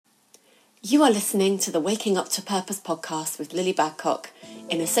You are listening to the Waking Up to Purpose podcast with Lily Badcock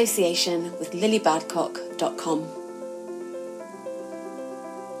in association with lilybadcock.com.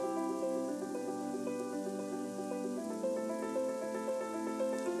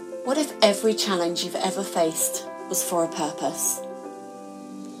 What if every challenge you've ever faced was for a purpose?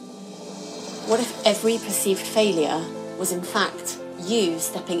 What if every perceived failure was in fact you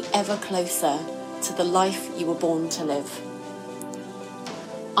stepping ever closer to the life you were born to live?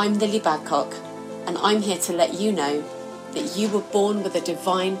 I'm Lily Badcock, and I'm here to let you know that you were born with a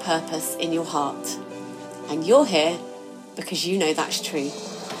divine purpose in your heart. And you're here because you know that's true.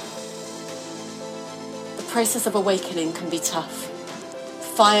 The process of awakening can be tough.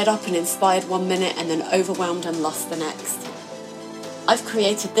 Fired up and inspired one minute and then overwhelmed and lost the next. I've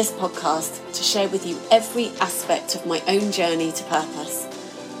created this podcast to share with you every aspect of my own journey to purpose,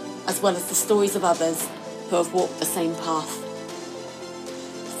 as well as the stories of others who have walked the same path.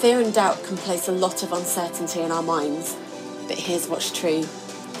 Fear and doubt can place a lot of uncertainty in our minds, but here's what's true.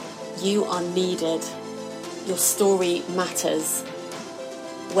 You are needed. Your story matters.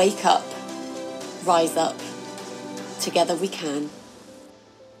 Wake up. Rise up. Together we can.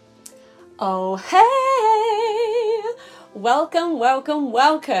 Oh, hey! Welcome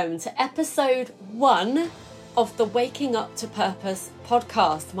to episode 1 of the Waking Up to Purpose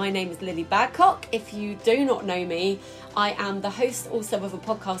podcast. My name is Lily Badcock. If you do not know me, I am the host also of a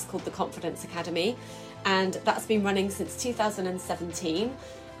podcast called The Confidence Academy, and that's been running since 2017,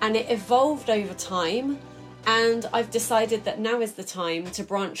 and it evolved over time, and I've decided that now is the time to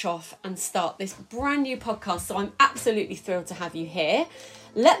branch off and start this brand new podcast, so I'm absolutely thrilled to have you here.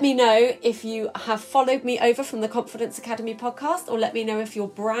 Let me know if you have followed me over from the Confidence Academy podcast, or let me know if you're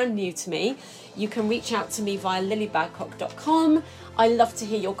brand new to me. You can reach out to me via lilybadcock.com. I love to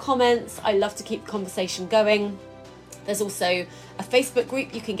hear your comments. I love to keep the conversation going. There's also a Facebook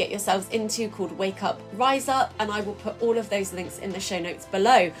group you can get yourselves into called Wake Up, Rise Up, and I will put all of those links in the show notes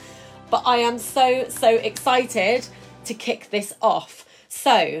below. But I am so excited to kick this off.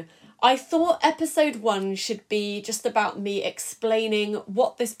 So I thought episode 1 should be just about me explaining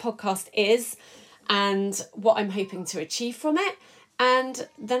what this podcast is and what I'm hoping to achieve from it. And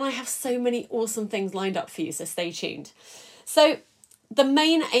then I have so many awesome things lined up for you, so stay tuned. So the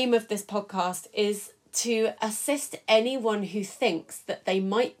main aim of this podcast is to assist anyone who thinks that they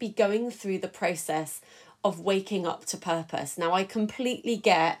might be going through the process of waking up to purpose. Now, I completely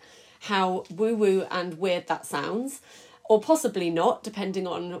get how woo-woo and weird that sounds, or possibly not, depending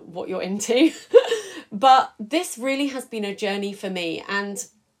on what you're into. But this really has been a journey for me, and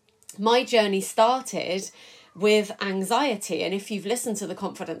my journey started with anxiety. And if you've listened to the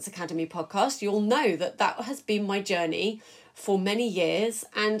Confidence Academy podcast, you'll know that that has been my journey for many years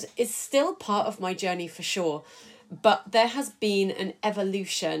and is still part of my journey for sure. But there has been an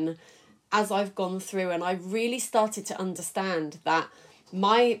evolution as I've gone through, and I really started to understand that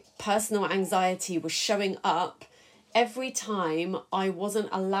my personal anxiety was showing up every time I wasn't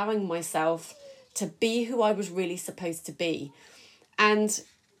allowing myself to be who I was really supposed to be. And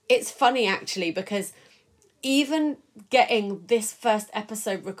it's funny actually, because even getting this first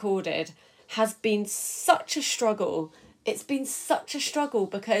episode recorded has been such a struggle. It's been such a struggle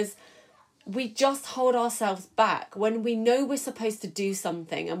because we just hold ourselves back when we know we're supposed to do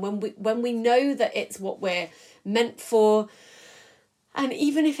something, and when we know that it's what we're meant for. And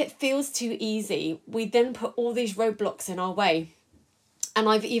even if it feels too easy, we then put all these roadblocks in our way. And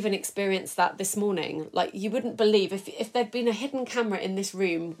I've even experienced that this morning. Like, you wouldn't believe if there'd been a hidden camera in this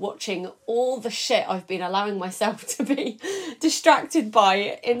room watching all the shit I've been allowing myself to be distracted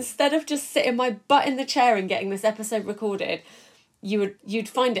by, instead of just sitting my butt in the chair and getting this episode recorded, you'd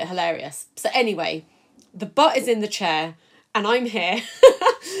find it hilarious. So anyway, the butt is in the chair and I'm here.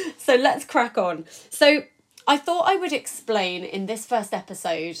 So let's crack on. So I thought I would explain in this first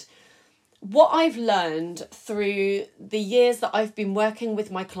episode what I've learned through the years that I've been working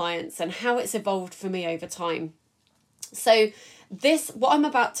with my clients and how it's evolved for me over time. So what I'm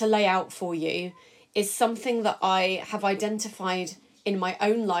about to lay out for you is something that I have identified in my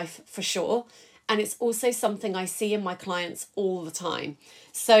own life for sure. And it's also something I see in my clients all the time.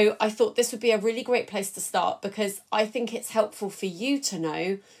 So I thought this would be a really great place to start, because I think it's helpful for you to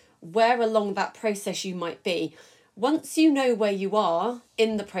know where along that process you might be. Once you know where you are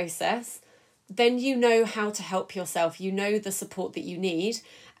in the process, then you know how to help yourself. You know the support that you need.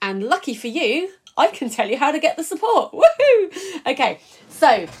 And lucky for you, I can tell you how to get the support. Woohoo! Okay,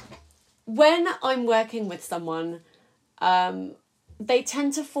 so when I'm working with someone, they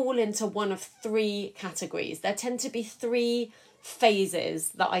tend to fall into one of 3 categories. There tend to be 3 phases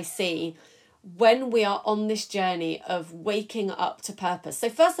that I see when we are on this journey of waking up to purpose. So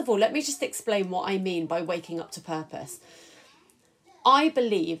first of all, let me just explain what I mean by waking up to purpose. I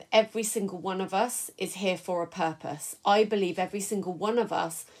believe every single one of us is here for a purpose. I believe every single one of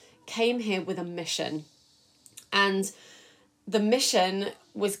us came here with a mission. And the mission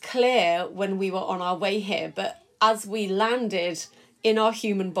was clear when we were on our way here, but as we landed in our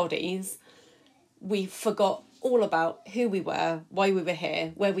human bodies, we forgot all about who we were, why we were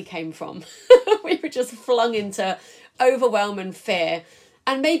here, where we came from. We were just flung into overwhelm and fear,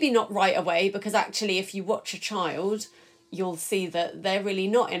 and maybe not right away, because actually if you watch a child, you'll see that they're really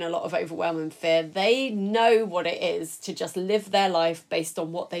not in a lot of overwhelm and fear. They know what it is to just live their life based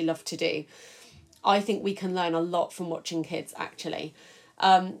on what they love to do. I think we can learn a lot from watching kids, actually.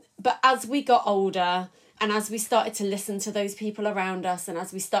 But as we got older, and as we started to listen to those people around us, and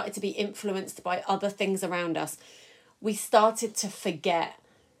as we started to be influenced by other things around us, we started to forget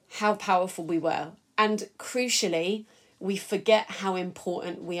how powerful we were. And crucially, we forget how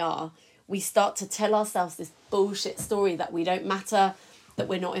important we are. We start to tell ourselves this bullshit story that we don't matter, that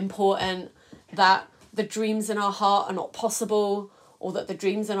we're not important, that the dreams in our heart are not possible, or that the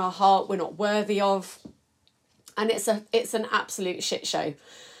dreams in our heart we're not worthy of. And it's an absolute shit show.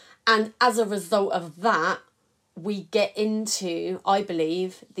 And as a result of that, we get into, I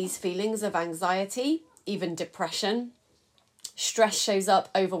believe, these feelings of anxiety, even depression. Stress shows up,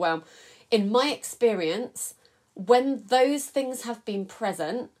 overwhelm. In my experience, when those things have been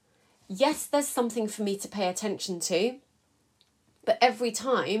present, yes, there's something for me to pay attention to, but every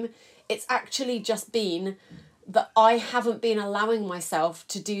time it's actually just been that I haven't been allowing myself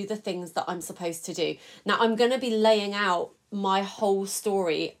to do the things that I'm supposed to do. Now, I'm going to be laying out my whole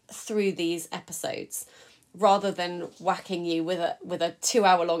story through these episodes rather than whacking you with a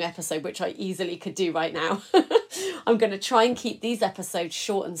 2-hour-long episode, which I easily could do right now. I'm going to try and keep these episodes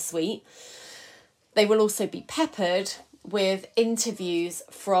short and sweet. They will also be peppered with interviews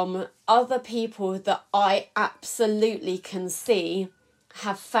from other people that I absolutely can see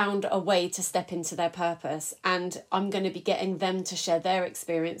have found a way to step into their purpose, and I'm going to be getting them to share their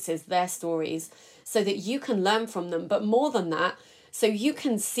experiences, their stories, so that you can learn from them, but more than that, so you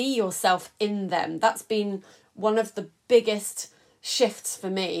can see yourself in them. That's been one of the biggest shifts for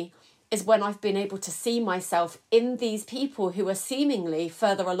me, is when I've been able to see myself in these people who are seemingly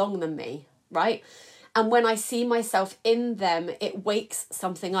further along than me, right? And when I see myself in them, it wakes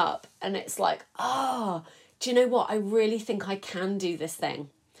something up, and it's like, do you know what? I really think I can do this thing.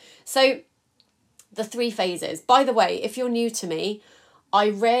 So the 3 phases. By the way, if you're new to me,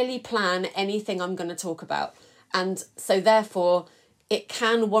 I rarely plan anything I'm going to talk about. And so therefore, it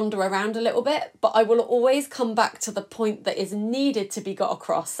can wander around a little bit, but I will always come back to the point that is needed to be got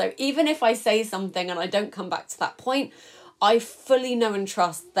across. So even if I say something and I don't come back to that point, I fully know and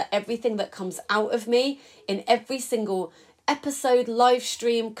trust that everything that comes out of me in every single episode, live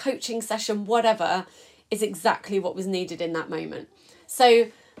stream, coaching session, whatever, is exactly what was needed in that moment.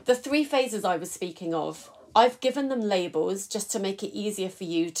 So the 3 phases I was speaking of, I've given them labels just to make it easier for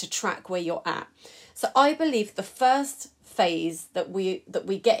you to track where you're at. So I believe the first phase that we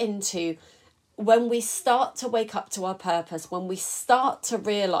get into, when we start to wake up to our purpose, when we start to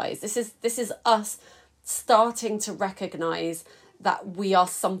realize this is us starting to recognize that we are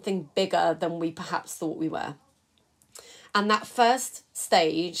something bigger than we perhaps thought we were. And that first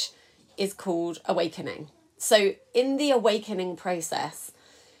stage is called awakening. So in the awakening process,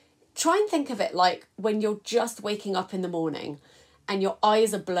 try and think of it like when you're just waking up in the morning and your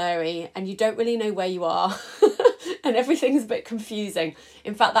eyes are blurry and you don't really know where you are and everything's a bit confusing.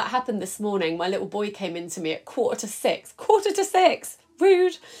 In fact, that happened this morning. My little boy came into me at 5:45,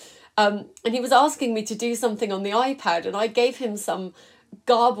 rude. And he was asking me to do something on the iPad, and I gave him some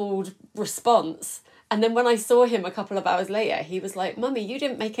garbled response. And then when I saw him a couple of hours later, he was like, "Mummy, you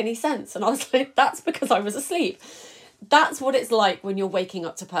didn't make any sense." And I was like, that's because I was asleep. That's what it's like when you're waking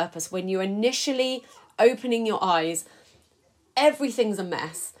up to purpose. When you're initially opening your eyes, everything's a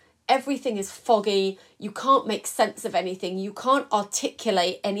mess. Everything is foggy. You can't make sense of anything. You can't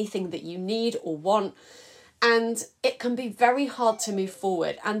articulate anything that you need or want. And it can be very hard to move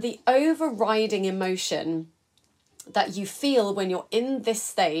forward. And the overriding emotion that you feel when you're in this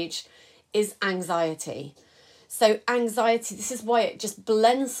stage is anxiety. So anxiety, this is why it just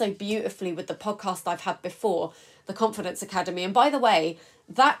blends so beautifully with the podcast I've had before, the Confidence Academy. And by the way,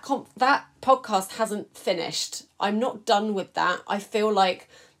 that podcast hasn't finished. I'm not done with that. I feel like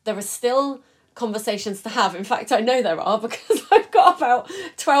there are still conversations to have. In fact, I know there are, because I've got about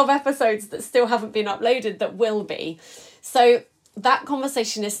 12 episodes that still haven't been uploaded that will be. So that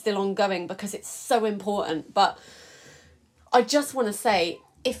conversation is still ongoing because it's so important. But I just want to say,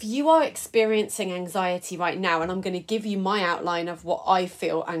 if you are experiencing anxiety right now, and I'm going to give you my outline of what I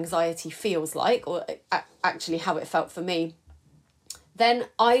feel anxiety feels like, or actually how it felt for me, then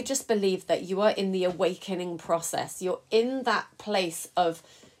I just believe that you are in the awakening process. You're in that place of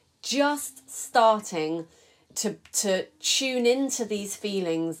just starting to tune into these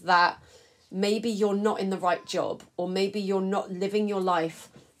feelings that maybe you're not in the right job, or maybe you're not living your life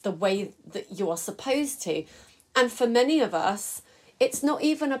the way that you are supposed to. And for many of us, it's not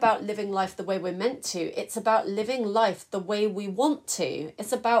even about living life the way we're meant to. It's about living life the way we want to.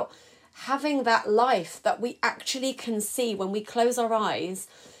 It's about having that life that we actually can see when we close our eyes,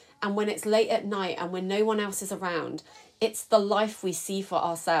 and when it's late at night and when no one else is around. It's the life we see for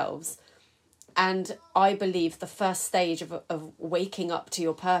ourselves. And I believe the first stage of waking up to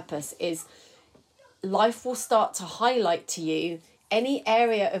your purpose is life will start to highlight to you any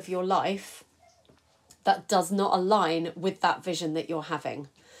area of your life that does not align with that vision that you're having.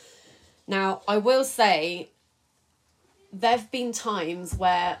 Now, I will say there have been times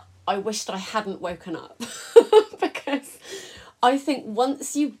where I wished I hadn't woken up because I think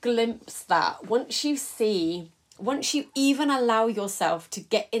once you glimpse that, once you even allow yourself to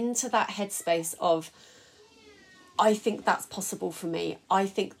get into that headspace of, I think that's possible for me, I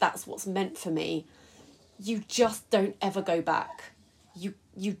think that's what's meant for me, you just don't ever go back.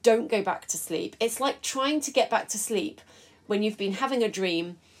 You don't go back to sleep. It's like trying to get back to sleep when you've been having a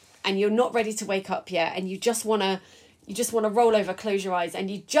dream and you're not ready to wake up yet, and you just want to roll over, close your eyes,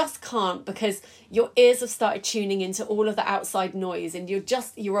 and you just can't because your ears have started tuning into all of the outside noise, and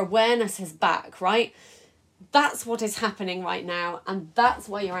your awareness is back, right? That's what is happening right now, and that's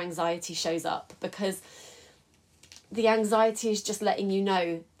why your anxiety shows up, because the anxiety is just letting you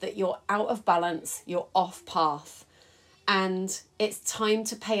know that you're out of balance, you're off path, and it's time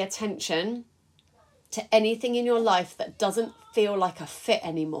to pay attention to anything in your life that doesn't feel like a fit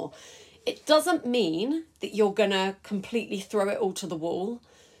anymore. It doesn't mean that you're gonna completely throw it all to the wall.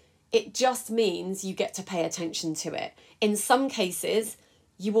 It just means you get to pay attention to it. In some cases,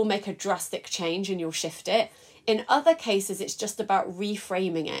 you will make a drastic change and you'll shift it. In other cases, it's just about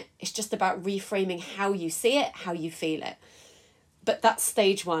reframing it. It's just about reframing how you see it, how you feel it. But that's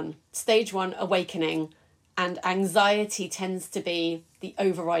stage one, awakening, and anxiety tends to be the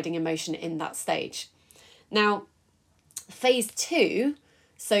overriding emotion in that stage. Now, phase 2,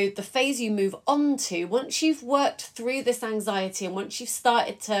 so the phase you move on to, once you've worked through this anxiety and once you've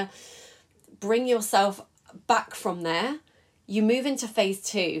started to bring yourself back from there, you move into phase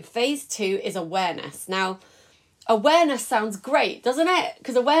 2. Phase 2 is awareness. Now, awareness sounds great, doesn't it?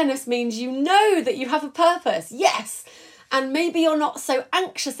 Because awareness means you know that you have a purpose. Yes. And maybe you're not so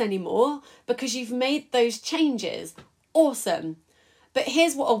anxious anymore because you've made those changes. Awesome. But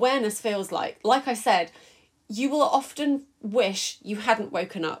here's what awareness feels like. Like I said, you will often wish you hadn't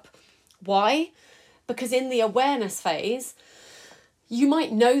woken up. Why? Because in the awareness phase, you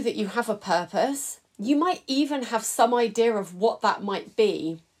might know that you have a purpose. You might even have some idea of what that might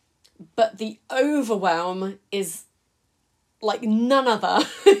be. But the overwhelm is like none other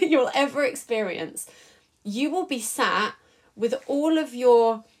you'll ever experience. You will be sat with all of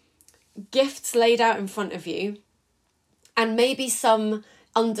your gifts laid out in front of you, and maybe some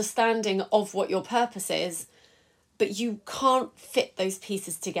understanding of what your purpose is, but you can't fit those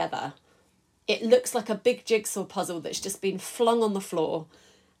pieces together. It looks like a big jigsaw puzzle that's just been flung on the floor,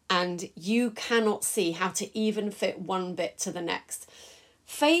 and you cannot see how to even fit one bit to the next.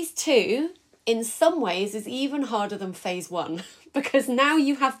 Phase 2, in some ways, is even harder than phase 1 because now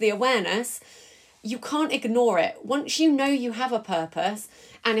you have the awareness. You can't ignore it. Once you know you have a purpose,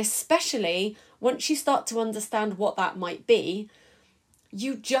 and especially once you start to understand what that might be,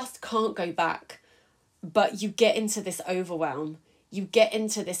 you just can't go back. But you get into this overwhelm. You get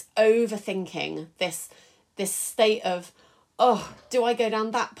into this overthinking, this state of, oh, do I go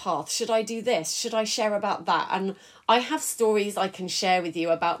down that path? Should I do this? Should I share about that? And I have stories I can share with you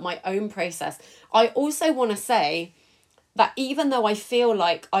about my own process. I also want to say that even though I feel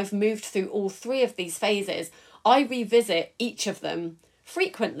like I've moved through all 3 of these phases, I revisit each of them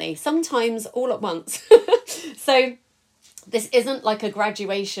frequently, sometimes all at once. So this isn't like a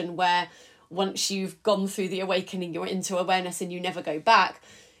graduation where once you've gone through the awakening, you're into awareness and you never go back.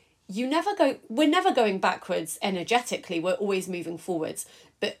 We're never going backwards energetically. We're always moving forwards.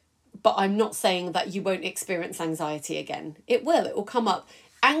 But I'm not saying that you won't experience anxiety again. It will come up.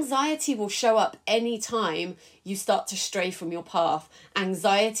 Anxiety will show up anytime you start to stray from your path.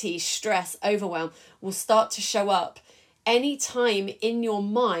 Anxiety, stress, overwhelm will start to show up anytime in your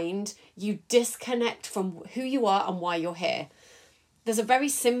mind you disconnect from who you are and why you're here. there's a very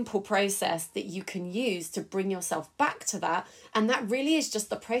simple process that you can use to bring yourself back to that. And that really is just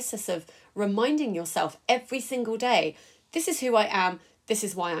the process of reminding yourself every single day, this is who I am, this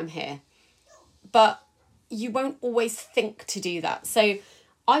is why I'm here. But you won't always think to do that. So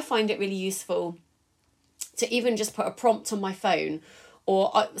I find it really useful to even just put a prompt on my phone,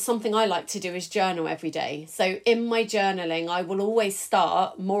 or something I like to do is journal every day. So in my journaling, I will always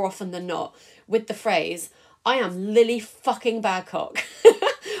start, more often than not, with the phrase, I am Lily fucking Badcock.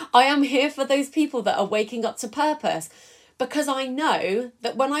 I am here for those people that are waking up to purpose, because I know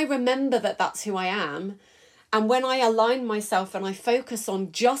that when I remember that that's who I am, and when I align myself and I focus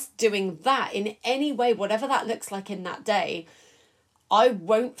on just doing that in any way, whatever that looks like in that day, I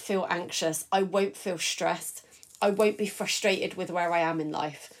won't feel anxious. I won't feel stressed. I won't be frustrated with where I am in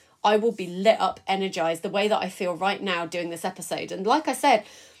life. I will be lit up, energized, the way that I feel right now doing this episode. And like I said,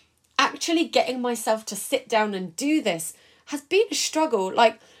 actually getting myself to sit down and do this has been a struggle.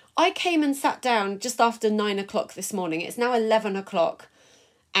 Like, I came and sat down just after 9 o'clock this morning. It's now 11 o'clock.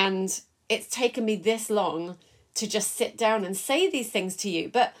 And it's taken me this long to just sit down and say these things to you.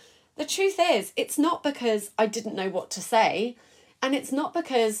 But the truth is, it's not because I didn't know what to say. And it's not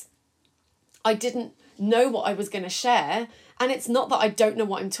because I didn't know what I was going to share. And it's not that I don't know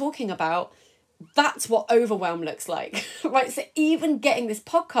what I'm talking about. That's what overwhelm looks like, right? So even getting this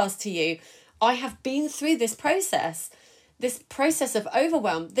podcast to you, I have been through this process of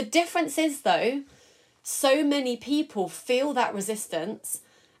overwhelm. The difference is, though, so many people feel that resistance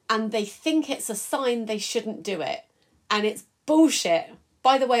and they think it's a sign they shouldn't do it. And it's bullshit.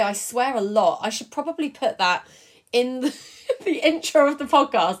 By the way, I swear a lot. I should probably put that in the intro of the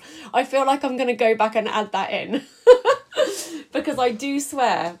podcast. I feel like I'm going to go back and add that in because I do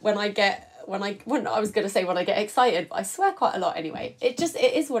swear when I get excited, but I swear quite a lot anyway. It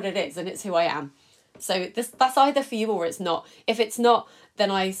is what it is, and it's who I am. So that's either for you or it's not. If it's not, then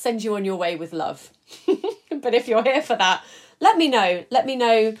I send you on your way with love. But if you're here for that, let me know. Let me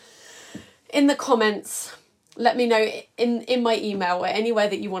know in the comments. Let me know in my email or anywhere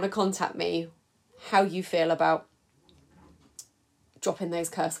that you want to contact me how you feel about dropping those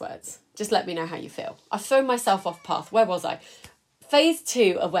curse words. Just let me know how you feel. I've thrown myself off path. Where was I? Phase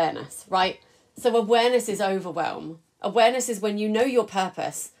 2, awareness, right? So awareness is overwhelm. Awareness is when you know your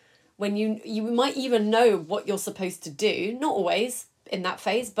purpose, when you might even know what you're supposed to do, not always in that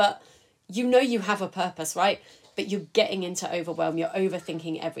phase, but you know you have a purpose, right? But you're getting into overwhelm, you're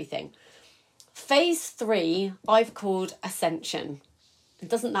overthinking everything. Phase 3, I've called ascension.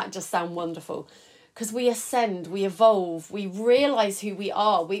 Doesn't that just sound wonderful? Because we ascend, we evolve, we realise who we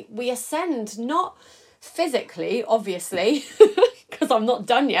are. We ascend, not physically, obviously, because I'm not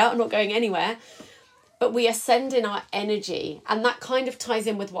done yet, I'm not going anywhere, but we ascend in our energy. And that kind of ties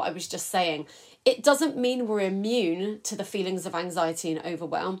in with what I was just saying. It doesn't mean we're immune to the feelings of anxiety and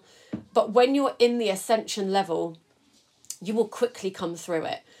overwhelm, but when you're in the ascension level, you will quickly come through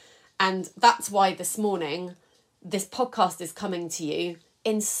it. And that's why this morning, this podcast is coming to you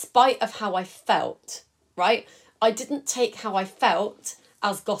in spite of how I felt, right? I didn't take how I felt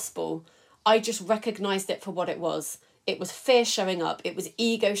as gospel. I just recognised it for what it was. It was fear showing up. It was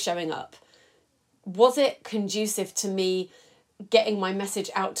ego showing up. Was it conducive to me getting my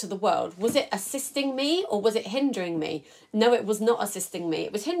message out to the world? Was it assisting me or was it hindering me? No, it was not assisting me.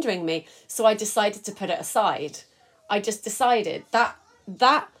 It was hindering me. So I decided to put it aside. I just decided that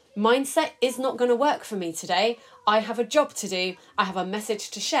mindset is not going to work for me today. I have a job to do. I have a message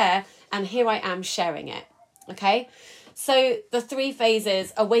to share, and here I am sharing it. Okay? So the 3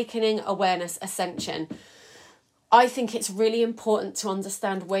 phases: awakening, awareness, ascension. I think it's really important to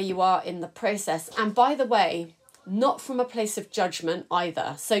understand where you are in the process. And by the way, not from a place of judgment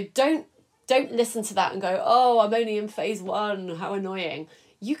either. So don't listen to that and go, oh, I'm only in phase 1. How annoying.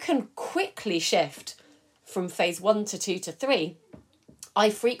 You can quickly shift from phase 1 to 2 to 3. I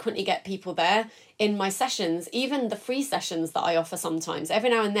frequently get people there in my sessions, even the free sessions that I offer sometimes. Every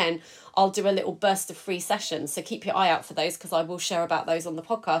now and then I'll do a little burst of free sessions. So keep your eye out for those because I will share about those on the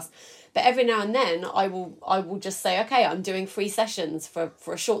podcast. But every now and then I will just say, okay, I'm doing free sessions for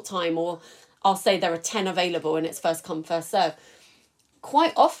a short time, or I'll say there are 10 available and it's first come, first serve.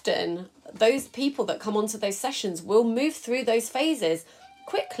 Quite often, those people that come onto those sessions will move through those phases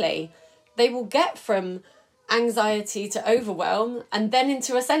quickly. They will get from anxiety to overwhelm and then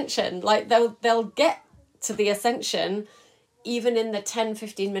into ascension. Like they'll get to the ascension even in the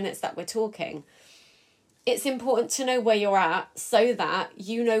 10-15 minutes that we're talking. It's important to know where you're at so that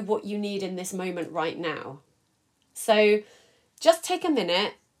you know what you need in this moment right now. So just take a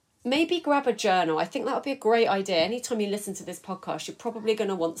minute, maybe grab a journal. I think that would be a great idea. Anytime you listen to this podcast, you're probably going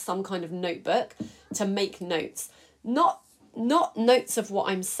to want some kind of notebook to make notes. Not not notes of what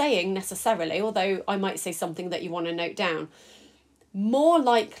I'm saying necessarily, although I might say something that you want to note down. More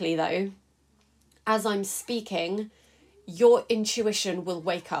likely though, as I'm speaking, your intuition will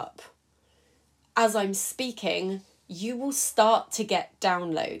wake up. As I'm speaking, you will start to get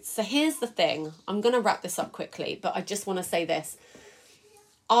downloads. So here's the thing. I'm going to wrap this up quickly, but I just want to say this.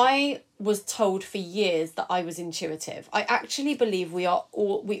 I was told for years that I was intuitive. I actually believe we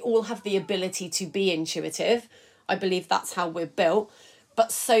all have the ability to be intuitive. I believe that's how we're built.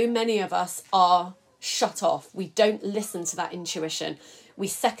 But so many of us are shut off. We don't listen to that intuition. We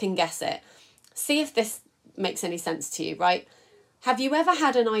second guess it. See if this makes any sense to you, right? Have you ever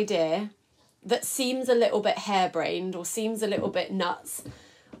had an idea that seems a little bit harebrained or seems a little bit nuts,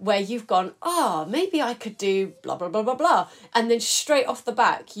 where you've gone, maybe I could do blah, blah, blah, blah, blah. And then straight off the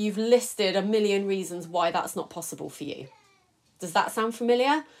back, you've listed a million reasons why that's not possible for you. Does that sound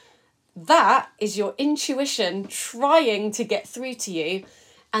familiar? That is your intuition trying to get through to you.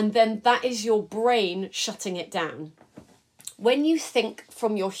 And then that is your brain shutting it down. When you think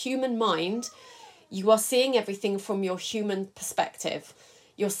from your human mind, you are seeing everything from your human perspective.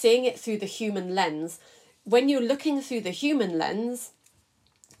 You're seeing it through the human lens. When you're looking through the human lens,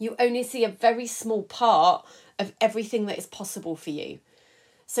 you only see a very small part of everything that is possible for you.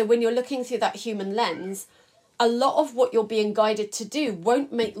 So when you're looking through that human lens, a lot of what you're being guided to do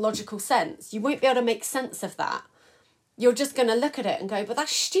won't make logical sense. You won't be able to make sense of that. You're just going to look at it and go, but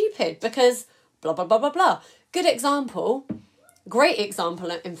that's stupid because blah, blah, blah, blah, blah. Good example, great example,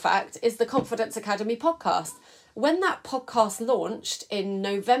 in fact, is the Confidence Academy podcast. When that podcast launched in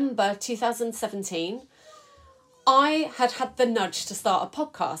November 2017, I had the nudge to start a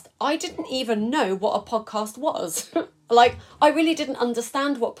podcast. I didn't even know what a podcast was. I really didn't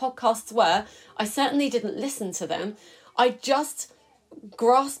understand what podcasts were. I certainly didn't listen to them. I just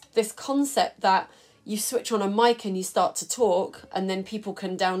grasped this concept that you switch on a mic and you start to talk and then people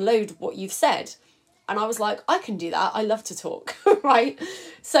can download what you've said. And I was like, I can do that. I love to talk, right?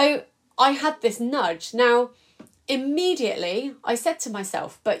 So I had this nudge. Now, immediately, I said to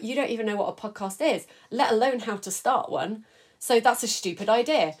myself, but you don't even know what a podcast is, let alone how to start one. So that's a stupid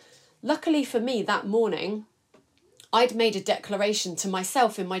idea. Luckily for me, that morning, I'd made a declaration to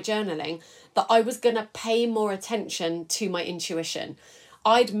myself in my journaling that I was going to pay more attention to my intuition.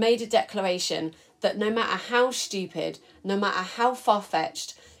 I'd made a declaration that no matter how stupid, no matter how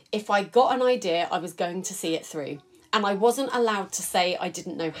far-fetched, if I got an idea, I was going to see it through. And I wasn't allowed to say I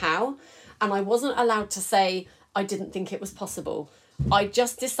didn't know how, and I wasn't allowed to say I didn't think it was possible. I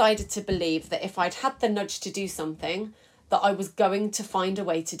just decided to believe that if I'd had the nudge to do something, that I was going to find a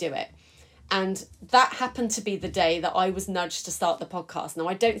way to do it. And that happened to be the day that I was nudged to start the podcast. Now,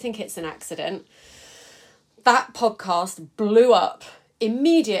 I don't think it's an accident. That podcast blew up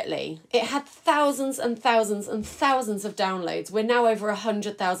immediately. It had thousands and thousands and thousands of downloads. We're now over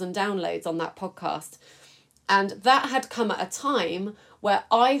 100,000 downloads on that podcast. And that had come at a time where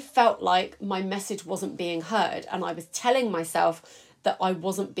I felt like my message wasn't being heard, and I was telling myself that I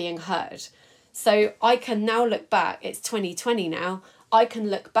wasn't being heard. So I can now look back, it's 2020 now, I can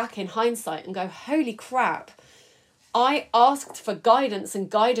look back in hindsight and go, holy crap, I asked for guidance and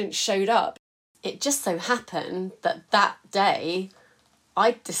guidance showed up. It just so happened that that day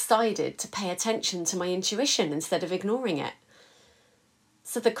I decided to pay attention to my intuition instead of ignoring it.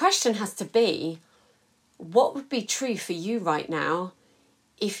 So the question has to be, what would be true for you right now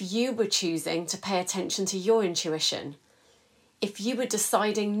if you were choosing to pay attention to your intuition? If you were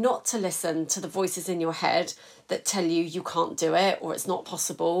deciding not to listen to the voices in your head that tell you you can't do it, or it's not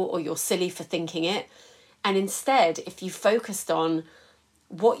possible, or you're silly for thinking it, and instead, if you focused on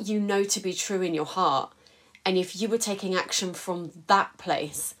what you know to be true in your heart, and if you were taking action from that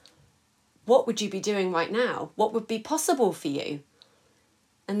place, what would you be doing right now? What would be possible for you?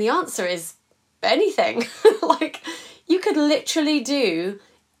 And the answer is anything. You could literally do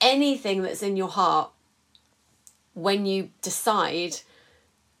anything that's in your heart when you decide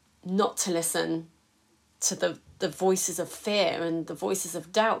not to listen to the voices of fear and the voices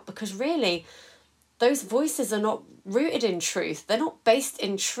of doubt, because really those voices are not rooted in truth. They're not based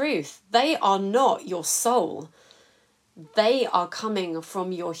in truth. They are not your soul. They are coming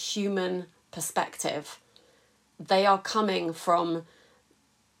from your human perspective. They are coming from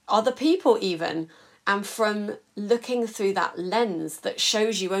other people even, and from looking through that lens that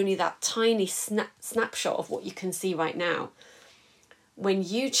shows you only that tiny snapshot of what you can see right now. When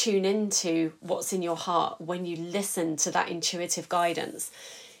you tune into what's in your heart, when you listen to that intuitive guidance,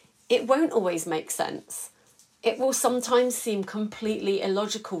 it won't always make sense. It will sometimes seem completely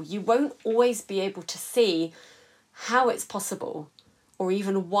illogical. You won't always be able to see how it's possible or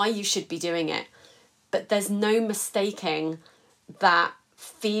even why you should be doing it. but there's no mistaking that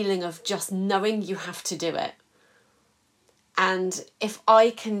feeling of just knowing you have to do it. And if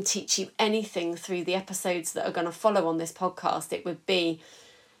I can teach you anything through the episodes that are going to follow on this podcast, it would be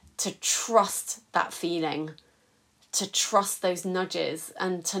to trust that feeling, to trust those nudges,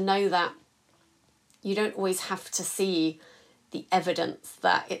 and to know that you don't always have to see the evidence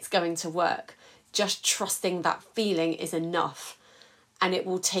that it's going to work. Just trusting that feeling is enough, and it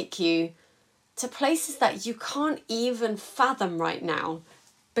will take you to places that you can't even fathom right now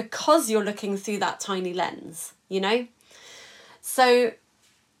because you're looking through that tiny lens, you know? So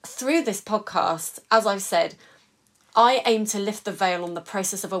through this podcast, as I've said, I aim to lift the veil on the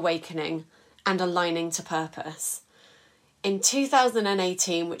process of awakening and aligning to purpose. In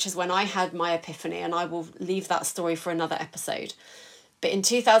 2018, which is when I had my epiphany, and I will leave that story for another episode, but in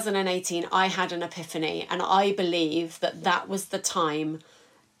 2018, I had an epiphany, and I believe that that was the time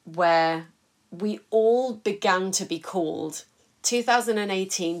where we all began to be called.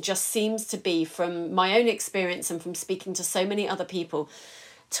 2018 just seems to be, from my own experience and from speaking to so many other people,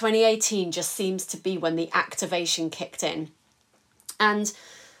 2018 just seems to be when the activation kicked in. And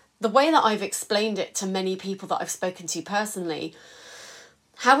the way that I've explained it to many people that I've spoken to personally,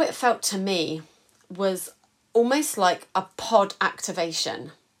 how it felt to me was almost like a pod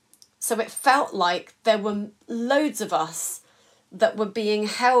activation. So it felt like there were loads of us that were being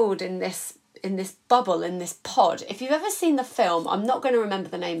held in this bubble, in this pod. If you've ever seen the film, I'm not going to remember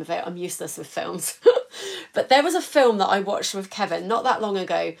the name of it, I'm useless with films, but there was a film that I watched with Kevin not that long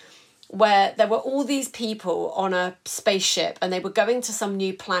ago where there were all these people on a spaceship and they were going to some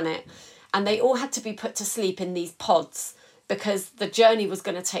new planet, and they all had to be put to sleep in these pods because the journey was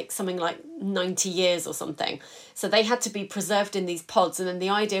going to take something like 90 years or something. So they had to be preserved in these pods, and then the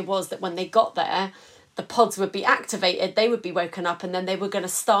idea was that when they got there, the pods would be activated, they would be woken up, and then they were going to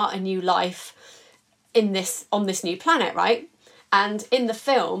start a new life on this new planet, right? And in the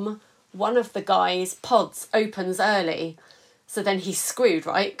film, one of the guys' pods opens early, so then he's screwed,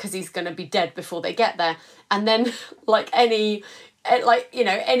 right? Because he's going to be dead before they get there. And then, like any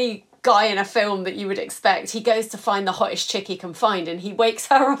guy in a film that you would expect, he goes to find the hottest chick he can find, and he wakes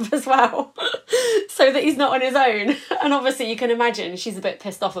her up as well, so that he's not on his own. And obviously, you can imagine she's a bit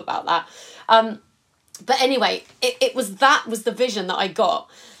pissed off about that. But anyway, it was the vision that I got.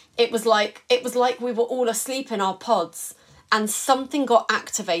 It was like we were all asleep in our pods and something got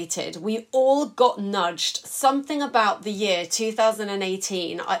activated. We all got nudged. Something about the year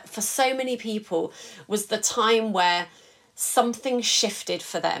 2018, for so many people, was the time where something shifted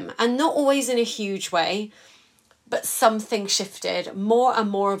for them. And not always in a huge way, but something shifted. More and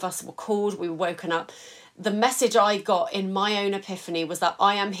more of us were called, we were woken up. The message I got in my own epiphany was that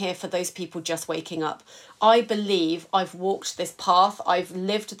I am here for those people just waking up. I believe I've walked this path, I've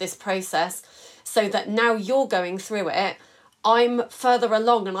lived this process, so that now you're going through it, I'm further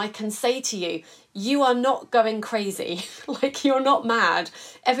along, and I can say to you, you are not going crazy. Like, you're not mad.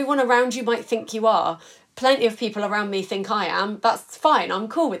 Everyone around you might think you are. Plenty of people around me think I am. That's fine. I'm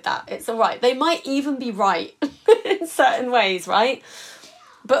cool with that. It's all right. They might even be right in certain ways, right?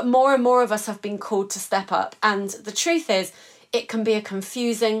 But more and more of us have been called to step up. And the truth is, it can be a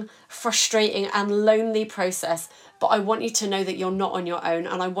confusing, frustrating, and lonely process. But I want you to know that you're not on your own.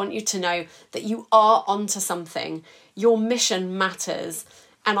 And I want you to know that you are onto something. Your mission matters.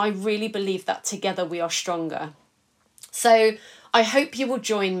 And I really believe that together we are stronger. So I hope you will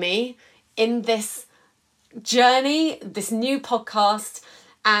join me in this journey, this new podcast.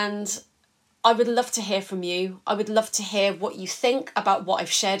 And I would love to hear from you. I would love to hear what you think about what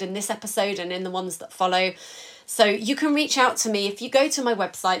I've shared in this episode and in the ones that follow. So you can reach out to me if you go to my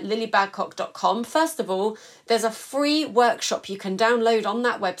website, lilybadcock.com. First of all, there's a free workshop you can download on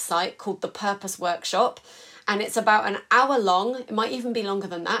that website called the Purpose Workshop. And it's about an hour long. It might even be longer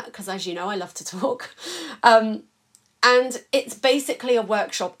than that because, as you know, I love to talk. And it's basically a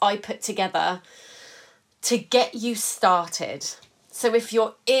workshop I put together to get you started. So if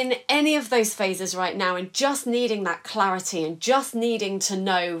you're in any of those phases right now and just needing that clarity and just needing to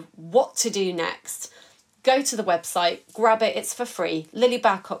know what to do next, go to the website, grab it, it's for free,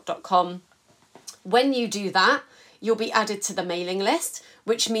 lilybadcock.com. When you do that, you'll be added to the mailing list,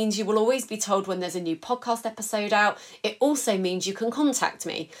 which means you will always be told when there's a new podcast episode out. It also means you can contact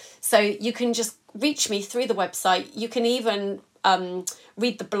me. So you can just reach me through the website. You can even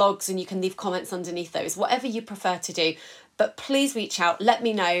read the blogs and you can leave comments underneath those, whatever you prefer to do. But please reach out. Let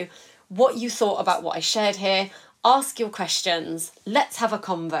me know what you thought about what I shared here. Ask your questions. Let's have a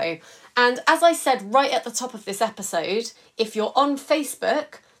convo. And as I said right at the top of this episode, if you're on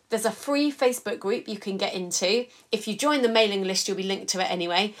Facebook, There's a free Facebook group you can get into. If you join the mailing list, you'll be linked to it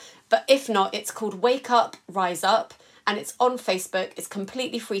anyway. But if not, it's called Wake Up, Rise Up, and it's on Facebook. It's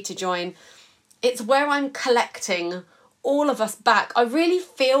completely free to join. It's where I'm collecting all of us back. I really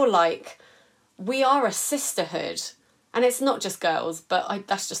feel like we are a sisterhood. And it's not just girls, but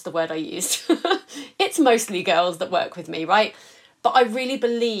that's just the word I used. It's mostly girls that work with me, right? But I really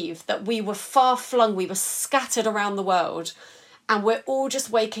believe that we were far flung, we were scattered around the world, and we're all just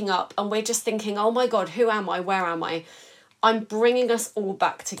waking up and we're just thinking, oh my God, who am I? Where am I? I'm bringing us all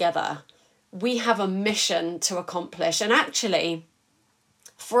back together. We have a mission to accomplish. And actually,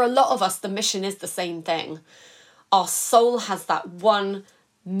 for a lot of us, the mission is the same thing. Our soul has that one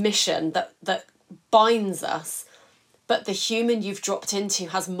mission that binds us, but the human you've dropped into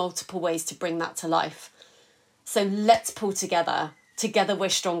has multiple ways to bring that to life. So let's pull together. Together we're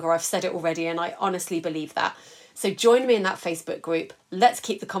stronger. I've said it already, and I honestly believe that. So join me in that Facebook group. Let's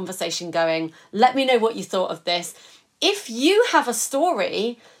keep the conversation going. Let me know what you thought of this. If you have a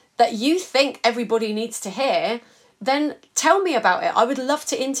story that you think everybody needs to hear, then tell me about it. I would love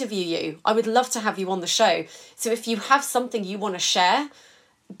to interview you. I would love to have you on the show. So if you have something you want to share,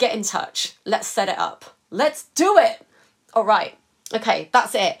 get in touch. Let's set it up. Let's do it. All right. Okay,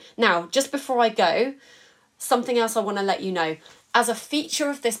 that's it. Now, just before I go, something else I want to let you know. As a feature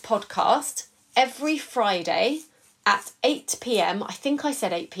of this podcast, every Friday at 8 p.m, I think I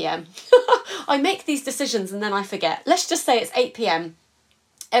said 8 p.m. I make these decisions and then I forget. Let's just say it's 8 p.m.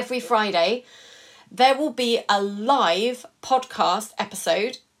 Every Friday, there will be a live podcast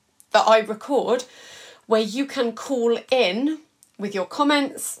episode that I record where you can call in with your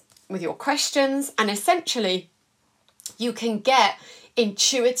comments, with your questions, and essentially you can get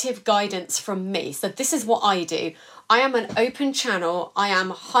intuitive guidance from me. So this is what I do. I am an open channel. I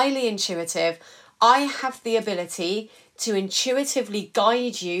am highly intuitive. I have the ability to intuitively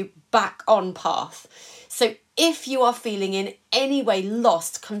guide you back on path. So if you are feeling in any way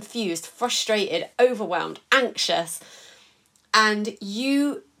lost, confused, frustrated, overwhelmed, anxious, and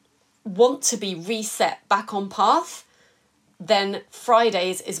you want to be reset back on path, then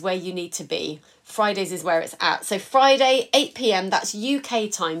Fridays is where you need to be. Fridays is where it's at. So Friday, 8 p.m, that's UK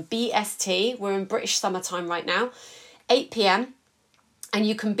time, BST. We're in British summertime right now. 8 p.m, and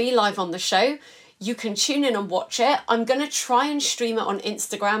you can be live on the show. You can tune in and watch it. I'm going to try and stream it on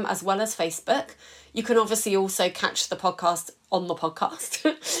Instagram as well as Facebook. You can obviously also catch the podcast on the podcast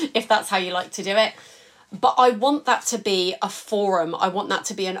if that's how you like to do it. But I want that to be a forum. I want that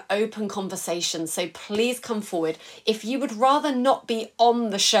to be an open conversation. So please come forward. If you would rather not be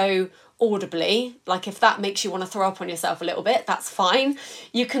on the show audibly, like if that makes you want to throw up on yourself a little bit, that's fine.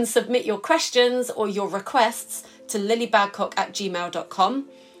 You can submit your questions or your requests to lilybadcock@gmail.com.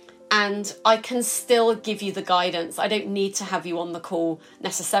 And I can still give you the guidance. I don't need to have you on the call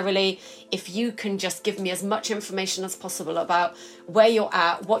necessarily. If you can just give me as much information as possible about where you're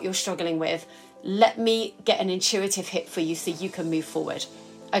at, what you're struggling with, let me get an intuitive hit for you so you can move forward.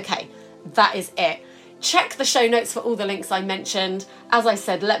 Okay, that is it. Check the show notes for all the links I mentioned. As I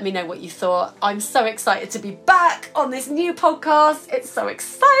said, let me know what you thought. I'm so excited to be back on this new podcast. It's so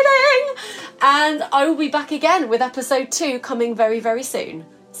exciting. And I will be back again with episode 2 coming very, very soon.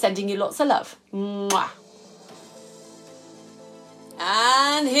 Sending you lots of love. Mwah.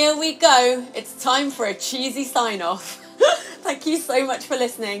 And here we go. It's time for a cheesy sign off. Thank you so much for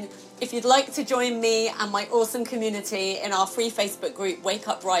listening. If you'd like to join me and my awesome community in our free Facebook group, Wake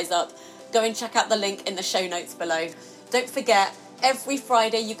Up, Rise Up, go and check out the link in the show notes below. Don't forget, every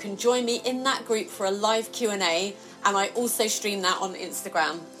Friday you can join me in that group for a live Q&A, and I also stream that on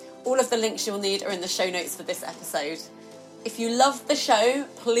Instagram. All of the links you'll need are in the show notes for this episode. If you love the show,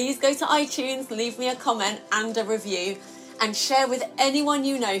 please go to iTunes, leave me a comment and a review, and share with anyone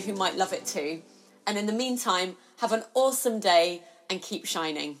you know who might love it too. And in the meantime, have an awesome day and keep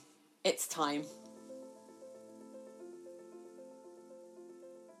shining. It's time.